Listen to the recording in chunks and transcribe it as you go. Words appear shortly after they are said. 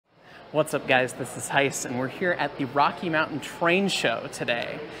What's up, guys? This is Heist, and we're here at the Rocky Mountain Train Show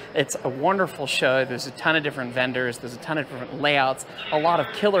today. It's a wonderful show. There's a ton of different vendors, there's a ton of different layouts, a lot of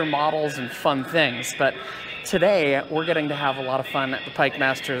killer models and fun things. But today, we're getting to have a lot of fun at the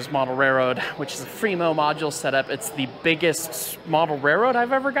Pikemasters Model Railroad, which is a Fremo module setup. It's the biggest model railroad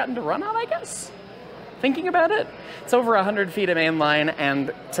I've ever gotten to run on, I guess. Thinking about it, it's over 100 feet of main line,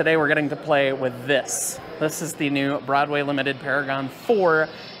 and today we're getting to play with this. This is the new Broadway Limited Paragon 4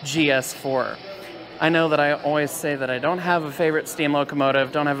 GS4. I know that I always say that I don't have a favorite steam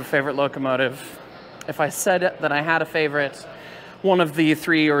locomotive, don't have a favorite locomotive. If I said that I had a favorite, one of the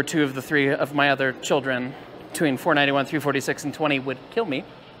three or two of the three of my other children between 491, 346, and 20 would kill me.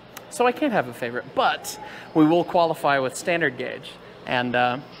 So I can't have a favorite, but we will qualify with standard gauge. And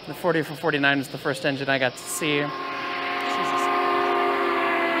the 4449 is the first engine I got to see. Jesus.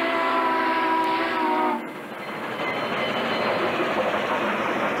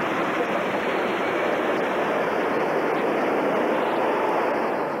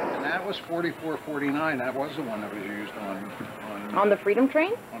 And that was 4449. That was the one that was used on the Freedom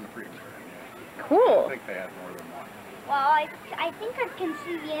Train? On the Freedom Train, yeah. Cool. I think they had more than one. Well, I think I can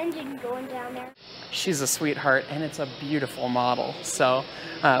see the engine going down there. She's a sweetheart, and it's a beautiful model. So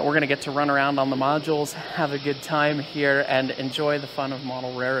we're going to get to run around on the modules, have a good time here, and enjoy the fun of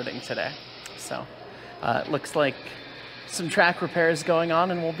model railroading today. So it looks like some track repairs going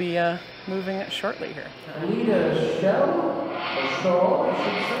on, and we'll be moving it shortly here. Anita Shell,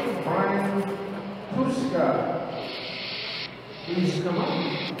 Brian Puska. Please come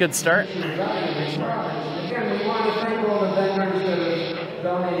on. Good start. Again, we want to thank all the vendors that have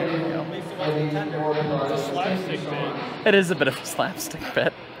donated. It is a bit of a slapstick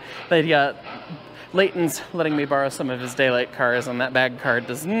bit. Leighton's letting me borrow some of his daylight cars, and that bag card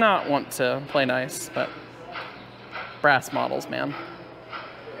does not want to play nice, but brass models, man.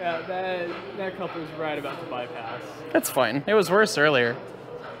 Yeah, that couple's right about to bypass. That's fine. It was worse earlier.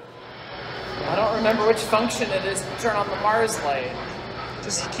 I don't remember which function it is to turn on the Mars light.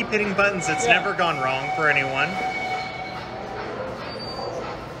 Just keep hitting buttons. It's never gone wrong for anyone.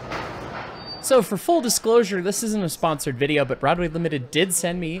 So for full disclosure, this isn't a sponsored video, but Broadway Limited did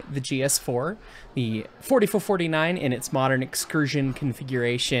send me the GS4, the 4449 in its modern excursion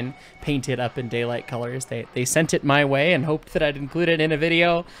configuration, painted up in daylight colors. They sent it my way and hoped that I'd include it in a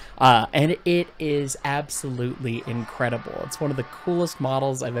video, and it is absolutely incredible. It's one of the coolest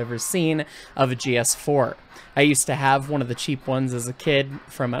models I've ever seen of a GS4. I used to have one of the cheap ones as a kid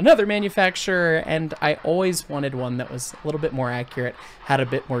from another manufacturer, and I always wanted one that was a little bit more accurate, had a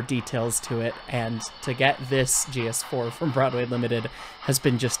bit more details to it, and to get this GS4 from Broadway Limited has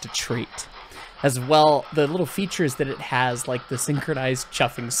been just a treat. As well, the little features that it has, like the synchronized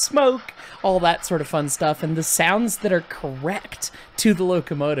chuffing smoke, all that sort of fun stuff, and the sounds that are correct to the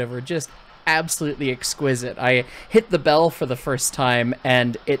locomotive are just absolutely exquisite. I hit the bell for the first time,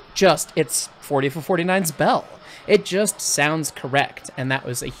 and it's 4449's bell. It just sounds correct, and that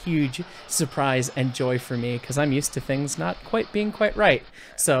was a huge surprise and joy for me, because I'm used to things not quite being quite right.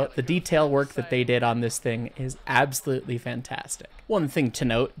 So the detail work that they did on this thing is absolutely fantastic. One thing to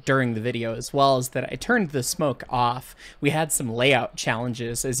note during the video as well is that I turned the smoke off. We had some layout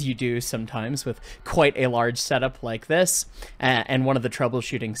challenges, as you do sometimes with quite a large setup like this, and one of the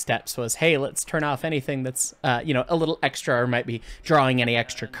troubleshooting steps was, hey, let's turn off anything that's a little extra or might be drawing any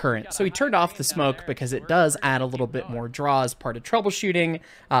extra current. So we turned off the smoke because it does add a little bit more draw as part of troubleshooting.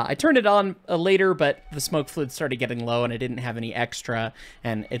 I turned it on later, but the smoke fluid started getting low and I didn't have any extra,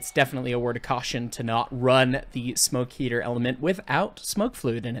 and it's definitely a word of caution to not run the smoke heater element without smoke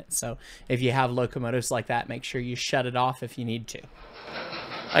fluid in it. So if you have locomotives like that, make sure you shut it off if you need to.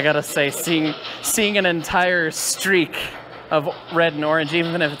 I gotta say, seeing an entire streak of red and orange,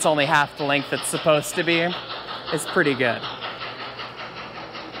 even if it's only half the length it's supposed to be, is pretty good.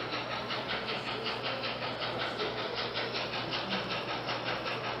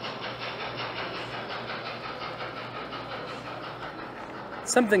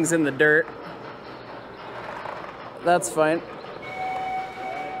 Something's in the dirt. That's fine.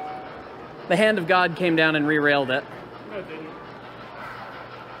 The hand of God came down and re-railed it. No, it didn't.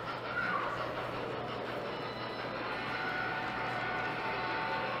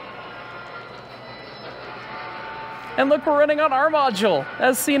 And look, we're running on our module,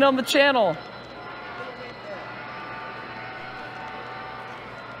 as seen on the channel.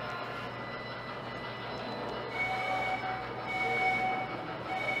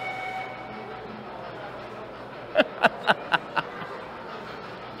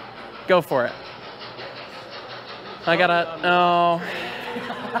 Go for it. I gotta, oh.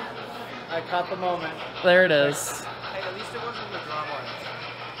 I caught the moment. There it is. Hey, at least it wasn't the drama.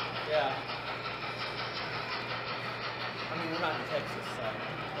 Yeah.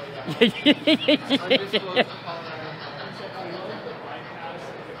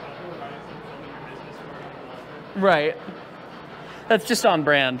 Right. That's just on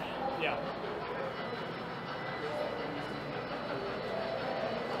brand. Yeah.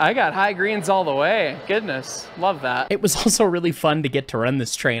 I got high greens all the way. Goodness, love that. It was also really fun to get to run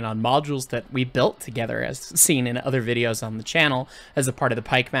this train on modules that we built together, as seen in other videos on the channel, as a part of the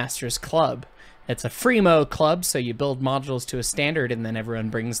Pikemasters Club. It's a Freemo club, so you build modules to a standard and then everyone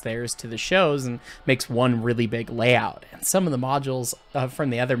brings theirs to the shows and makes one really big layout. And some of the modules from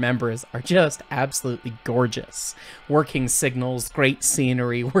the other members are just absolutely gorgeous. Working signals, great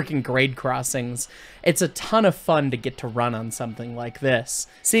scenery, working grade crossings. It's a ton of fun to get to run on something like this.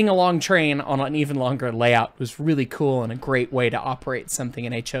 Seeing a long train on an even longer layout was really cool and a great way to operate something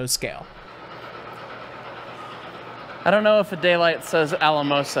in HO scale. I don't know if a daylight says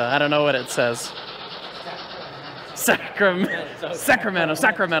Alamosa. I don't know what it says. Sacramento. San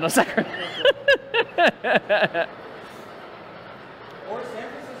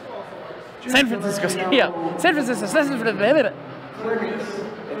Francisco. Yeah. San Francisco. Clinics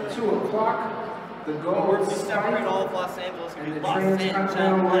at 2 o'clock. The goal is to separate all of Los Angeles and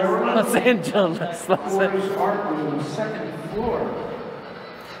Los Angeles. Art room, second floor.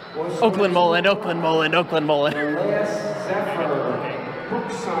 Oakland Mullen. The last Zephyr book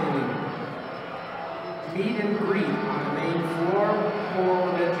signing. Meet and greet on the main floor. Hall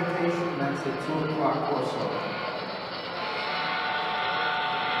of Education. That's at 2 o'clock also.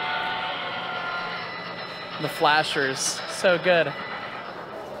 The flashers, so good.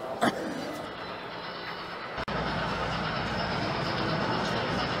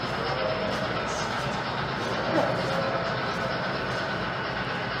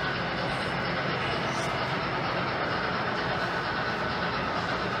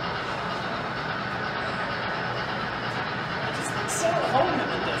 So at home in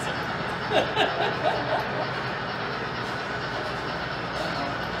the desert.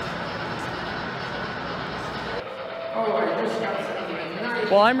 Oh, I just got something nice.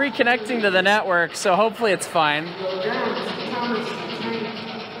 Well, I'm reconnecting to the network, so hopefully it's fine. Go down to Thomas Tank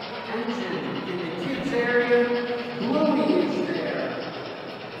Engine in the kids area. Bluey is there.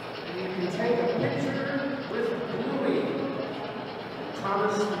 And you can take a picture with Bluey.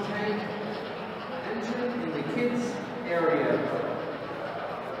 Thomas Tank Engine in the kids area.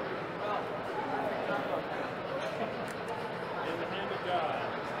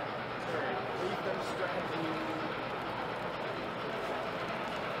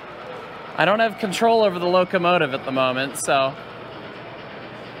 I don't have control over the locomotive at the moment, so...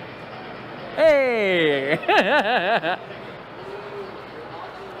 Hey!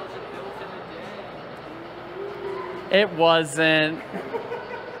 It wasn't.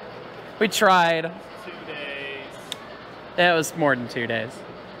 We tried. 2 days. It was more than 2 days.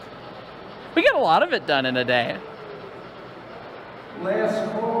 We got a lot of it done in a day.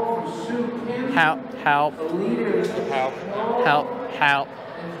 Last call for Sue Kim. Help. The leaders. Help.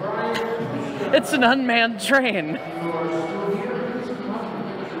 It's an unmanned train.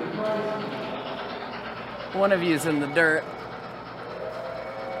 One of you's in the dirt.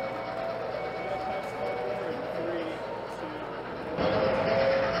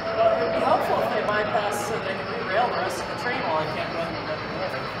 Well, it would be helpful if they bypass so they can derail the rest of the train while I can't run the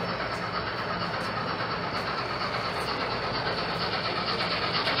locomotive.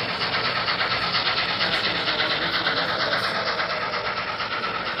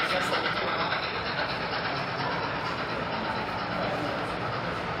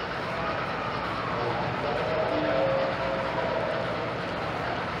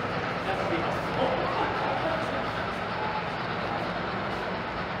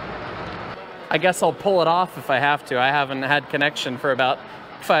 I guess I'll pull it off if I have to. I haven't had connection for about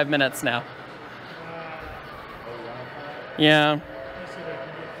 5 minutes now. Yeah. Let's see if I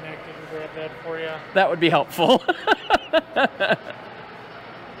can get connected and grab that for you. That would be helpful.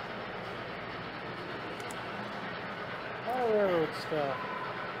 Railroad stuff.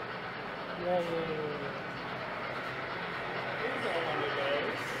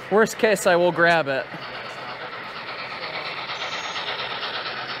 Worst case, I will grab it.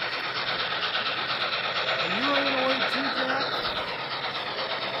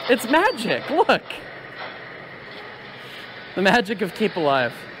 It's magic, look. The magic of Keep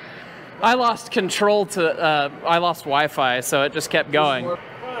Alive. I lost control to, I lost Wi-Fi, so it just kept going.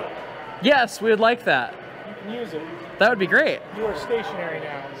 Yes, we would like that. You can use it. That would be great. You are stationary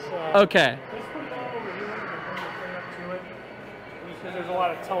now, so... Okay. Let's put it all over here and bring the thing up to it. Because there's a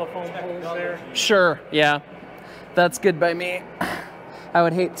lot of telephone poles there. Sure, yeah. That's good by me. I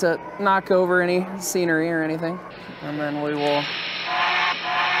would hate to knock over any scenery or anything. And then we will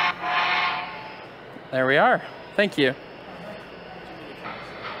There we are. Thank you. I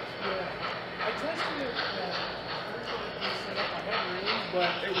tested it set up. I had rooms,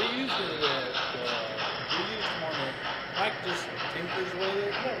 but We used it we used more of Mike just tinkers with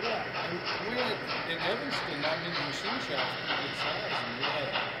it. yeah. And we had, in Evanston, I mean, the machine shop's pretty good size, and we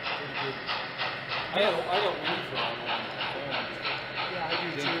had pretty good. I got wind for all that. Yeah, I do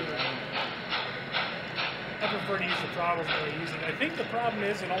too. I prefer to use the throttles than I use it. I think the problem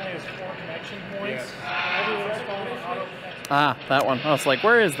is it only has 4 connection points. Everyone's phone auto connects. Ah, that one. I was like,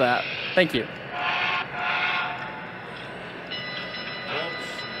 where is that? Thank you.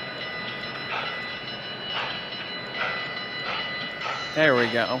 There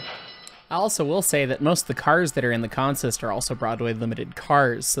we go. I also will say that most of the cars that are in the consist are also Broadway Limited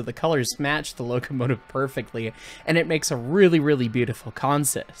cars, so the colors match the locomotive perfectly, and it makes a really, really beautiful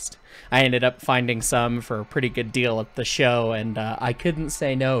consist. I ended up finding some for a pretty good deal at the show, and I couldn't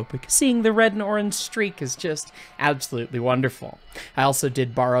say no, because seeing the red and orange streak is just absolutely wonderful. I also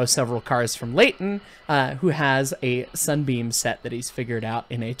did borrow several cars from Leighton, who has a Sunbeam set that he's figured out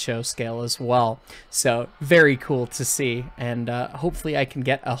in HO scale as well. So very cool to see, and hopefully I can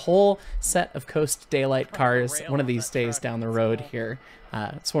get a whole set of Coast Daylight cars one of these days down the road here.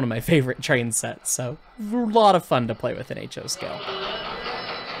 It's one of my favorite train sets, so a lot of fun to play with in HO scale.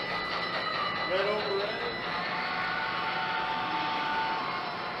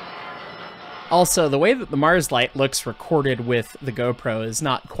 Also, the way that the Mars light looks recorded with the GoPro is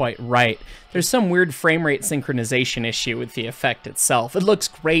not quite right. There's some weird frame rate synchronization issue with the effect itself. It looks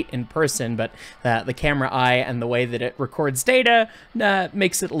great in person, but the camera eye and the way that it records data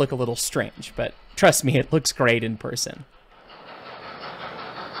makes it look a little strange. But trust me, it looks great in person.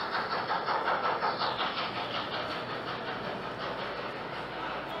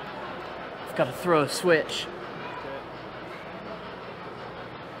 I've got to throw a switch.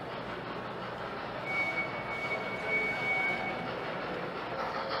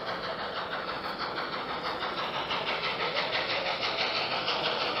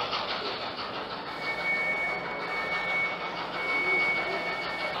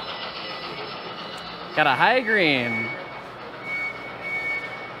 Got a high green.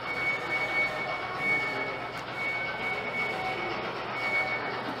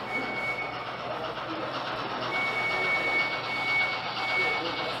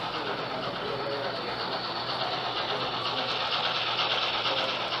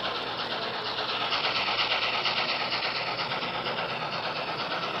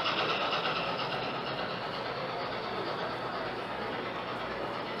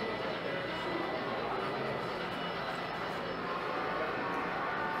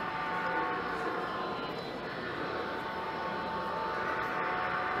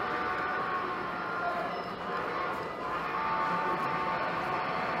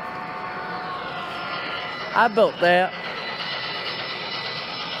 I built that.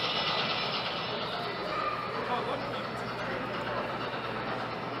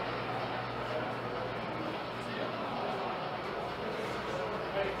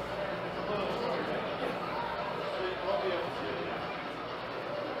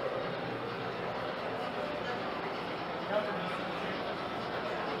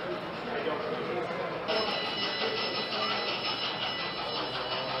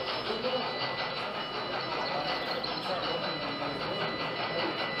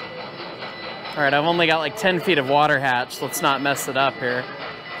 All right, I've only got like 10 feet of water hatch. Let's not mess it up here.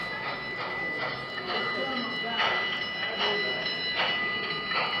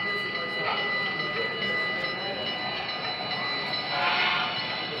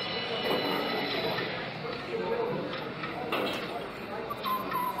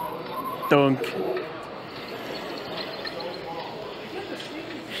 Dunk.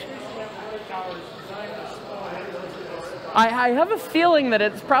 I have a feeling that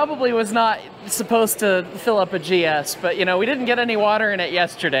it probably was not supposed to fill up a GS, but you know, we didn't get any water in it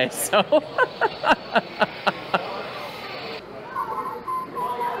yesterday, so.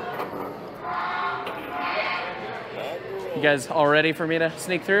 You guys all ready for me to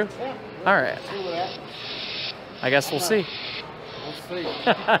sneak through? Yeah. All right. I guess we'll see. We'll see.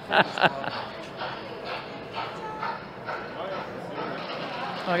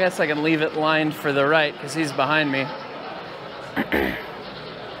 I guess I can leave it lined for the right because he's behind me.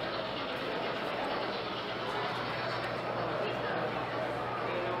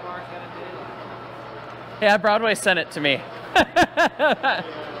 Yeah, Broadway sent it to me.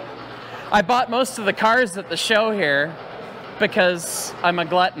 I bought most of the cars at the show here because I'm a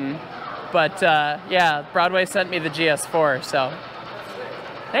glutton. But yeah, Broadway sent me the GS4, so.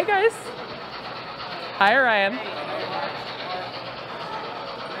 Hey guys. Hi, Ryan.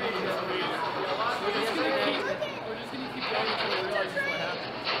 We're just gonna keep going until we realize what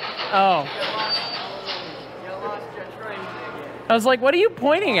happened. Oh. You lost your train ticket. I was like, what are you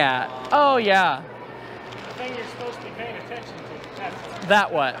pointing at? Oh, yeah. The thing you're supposed to be paying attention to. That's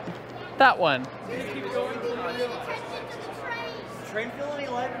That what? That one. Keep going until you realize. Train feel any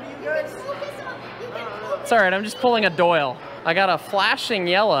lighter to you guys? It's all right, I'm just pulling a Doyle. I got a flashing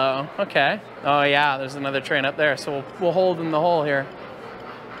yellow. Okay. Oh, yeah, there's another train up there, so we'll hold in the hole here.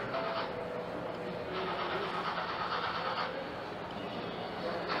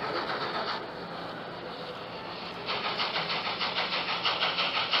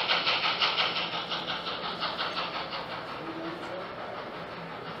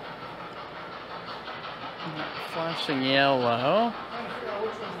 Flashing yellow. I'm trying to figure out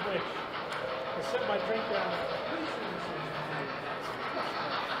which one's which. I set my drink down.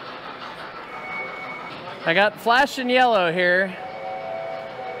 I got flashing yellow here.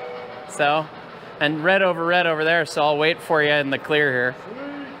 So, and red over there, so I'll wait for you in the clear here.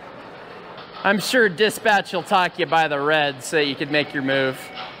 I'm sure dispatch will talk you by the red so you can make your move.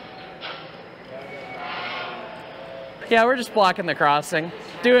 Yeah, we're just blocking the crossing,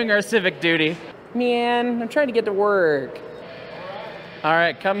 doing our civic duty. Man, I'm trying to get to work. All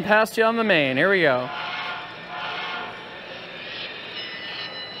right, come past you on the main. Here we go.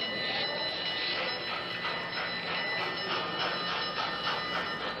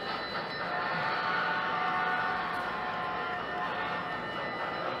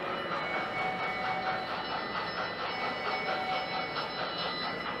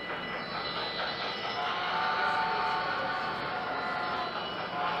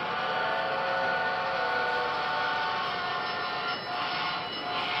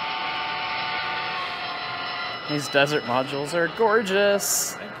 These desert modules are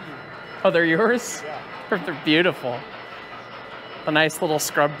gorgeous. Thank you. Oh, they're yours? Yeah. They're beautiful. A nice little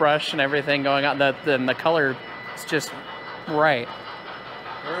scrub brush and everything going on. The color is just right.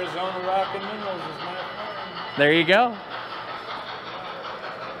 Arizona Rock and Minerals is my friend. There you go.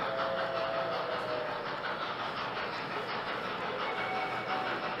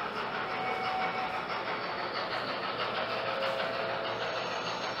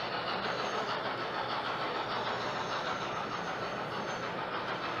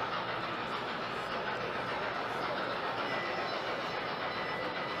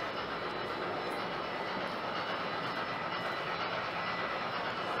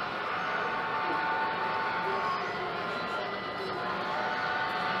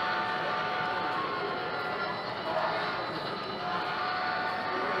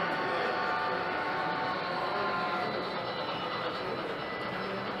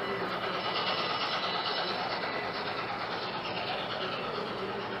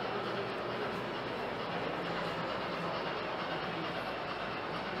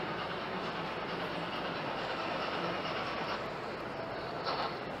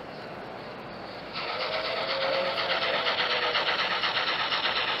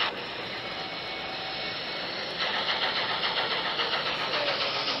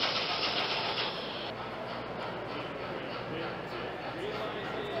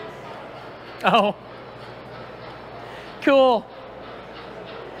 Oh. Cool.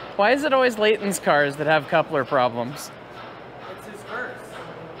 Why is it always Leighton's cars that have coupler problems? It's his curse.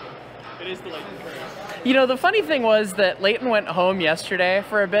 It is the Leighton curse. You know, the funny thing was that Leighton went home yesterday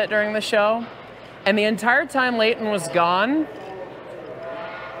for a bit during the show, and the entire time Leighton was gone,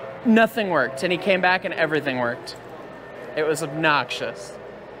 nothing worked, and he came back and everything worked. It was obnoxious.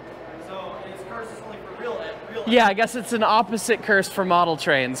 So his curse is only for real. Yeah, I guess it's an opposite curse for model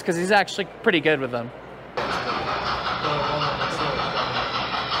trains, because he's actually pretty good with them.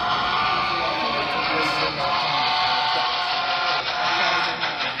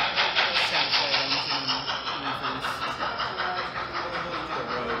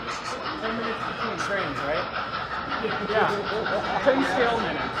 Trains, right? Yeah. 10 scale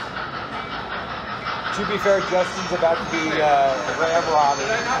minutes. To be fair, Justin's about to be ramrodded. Did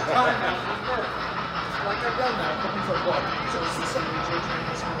I not time that? Like I've done that. So is this an AJ train?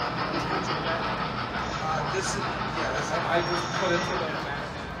 This is, yeah, I just put it to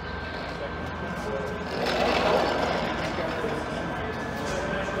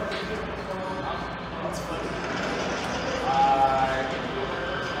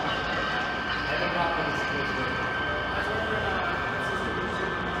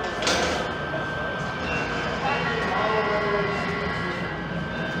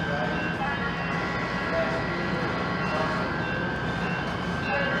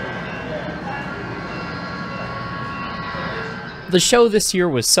the The show this year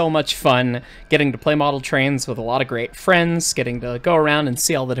was so much fun, getting to play model trains with a lot of great friends, getting to go around and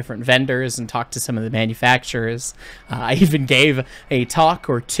see all the different vendors and talk to some of the manufacturers. I even gave a talk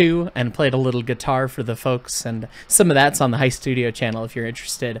or two and played a little guitar for the folks, and some of that's on the High Studio channel if you're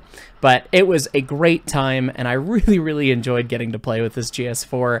interested. But it was a great time, and I really, really enjoyed getting to play with this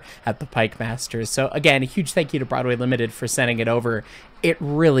GS4 at the Pikemasters. So again, a huge thank you to Broadway Limited for sending it over. It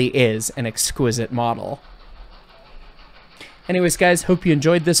really is an exquisite model. Anyways, guys, hope you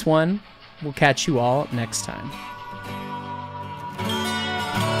enjoyed this one. We'll catch you all next time.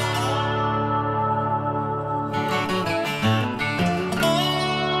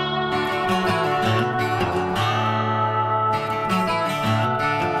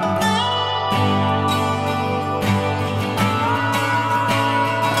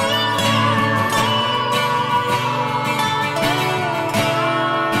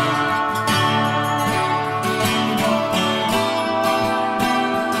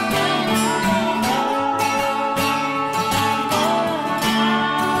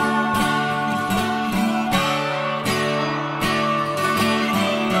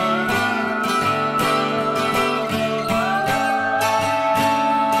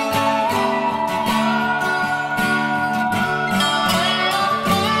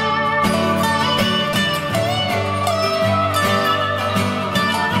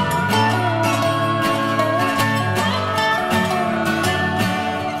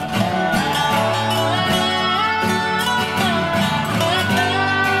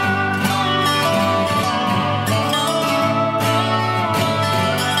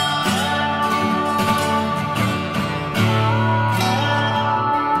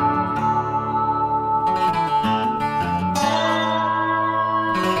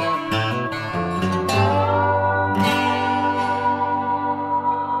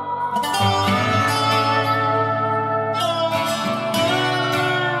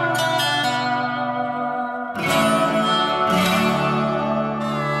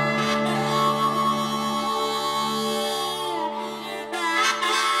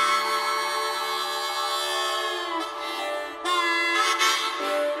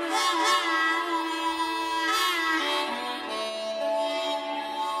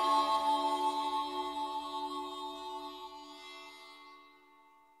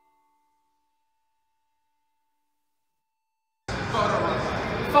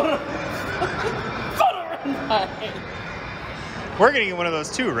 We're gonna get one of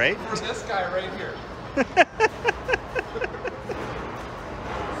those too, right? For this guy right here.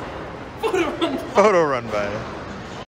 Photo run by.